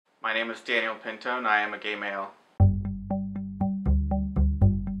My name is Daniel Pinto and I am a gay male.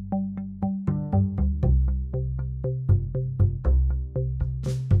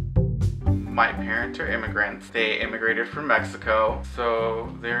 My parents are immigrants. They immigrated from Mexico,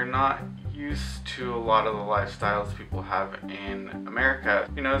 so they're not used to a lot of the lifestyles people have in America.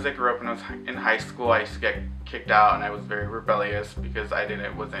 You know, as I grew up and I was in high school, I used to get kicked out and I was very rebellious because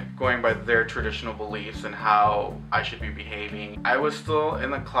wasn't going by their traditional beliefs and how I should be behaving. I was still in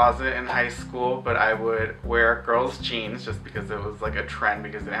the closet in high school, but I would wear girls' jeans just because it was like a trend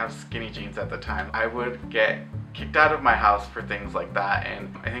because they didn't have skinny jeans at the time. I would get kicked out of my house for things like that,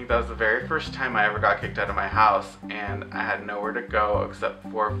 and I think that was the very first time I ever got kicked out of my house, and I had nowhere to go except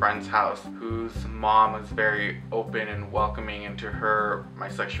for a friend's house whose mom was very open and welcoming into my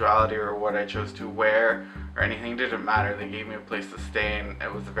sexuality or what I chose to wear or anything. It didn't matter. They gave me a place to stay and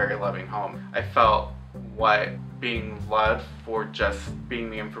it was a very loving home. I felt being loved for just being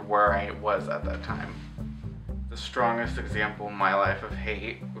me and for where I was at that time. The strongest example in my life of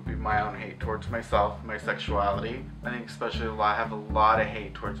hate would be my own hate towards myself, my sexuality. I think especially I have a lot of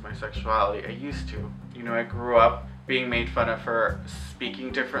hate towards my sexuality. I used to. You know, I grew up being made fun of for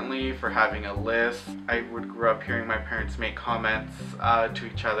speaking differently, for having a lisp. I would grow up hearing my parents make comments to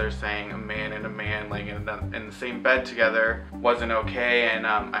each other saying a man and a man laying in the same bed together wasn't okay, and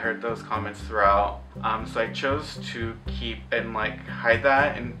I heard those comments throughout. So I chose to keep and hide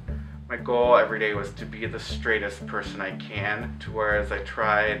that, and my goal every day was to be the straightest person I can, to whereas I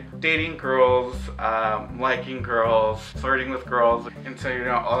tried dating girls, liking girls, flirting with girls, and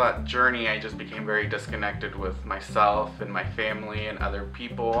so all that journey I just became very disconnected with myself and my family and other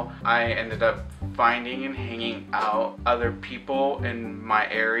people. I ended up finding and hanging out other people in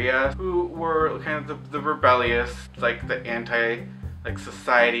my area who were kind of the rebellious, the anti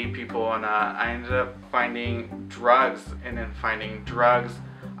society people, and I ended up finding drugs, and in finding drugs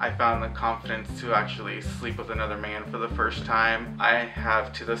I found the confidence to actually sleep with another man for the first time. I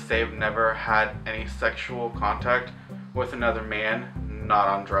have to this day never had any sexual contact with another man, not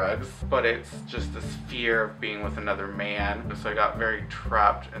on drugs, but it's just this fear of being with another man. So I got very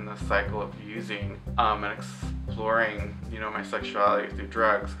trapped in the cycle of using and exploring, my sexuality through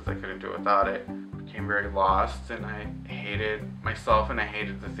drugs because I couldn't do it without it. Became very lost, and I hated myself, and I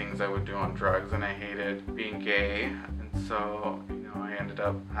hated the things I would do on drugs, and I hated being gay, and so I ended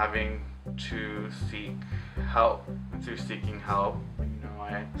up having to seek help. And through seeking help,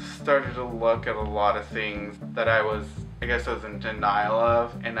 I started to look at a lot of things that I was in denial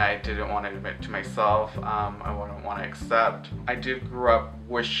of, and I didn't want to admit to myself. I wouldn't want to accept. I did grow up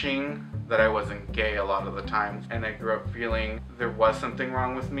wishing that I wasn't gay a lot of the times, and I grew up feeling there was something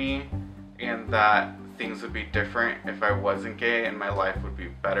wrong with me and that things would be different if I wasn't gay, and my life would be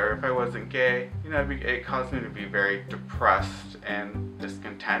better if I wasn't gay. It caused me to be very depressed and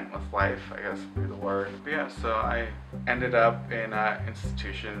discontent with life, I guess would be the word. But yeah, so I ended up in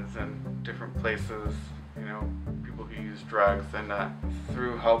institutions and different places, people who use drugs, and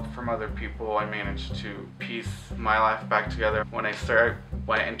through help from other people, I managed to piece my life back together. When I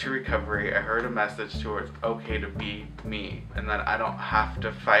went into recovery, I heard a message to where it's okay to be me, and that I don't have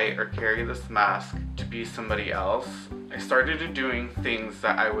to fight or carry this mask to be somebody else. I started doing things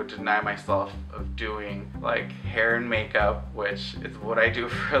that I would deny myself of doing, like hair and makeup, which is what I do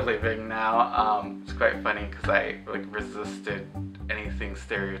for a living now. It's quite funny because I resisted anything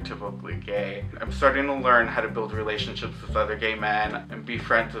stereotypically gay. I'm starting to learn how to build relationships with other gay men and be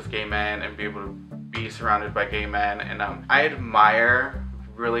friends with gay men and be able to be surrounded by gay men, and I admire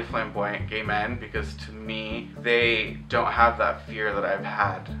really flamboyant gay men because to me they don't have that fear that I've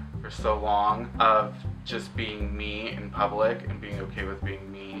had for so long of just being me in public and being okay with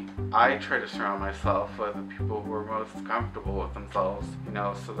being me. I try to surround myself with the people who are most comfortable with themselves,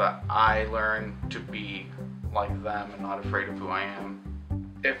 so that I learn to be like them and not afraid of who I am.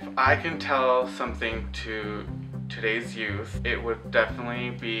 If I can tell something to today's youth, it would definitely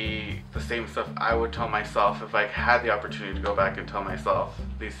be the same stuff I would tell myself if I had the opportunity to go back and tell myself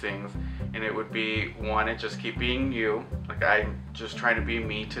these things. And it would be, one, just keep being you. I'm just trying to be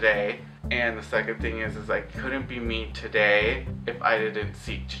me today. And the second thing is I couldn't be me today if I didn't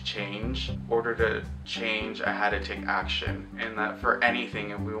seek to change. In order to change, I had to take action. And that for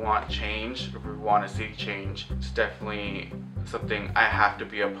anything, if we want change, if we want to seek change, it's definitely something I have to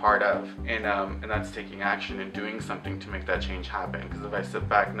be a part of. And that's taking action and doing something to make that change happen. Because if I sit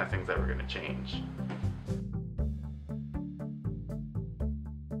back, nothing's ever going to change.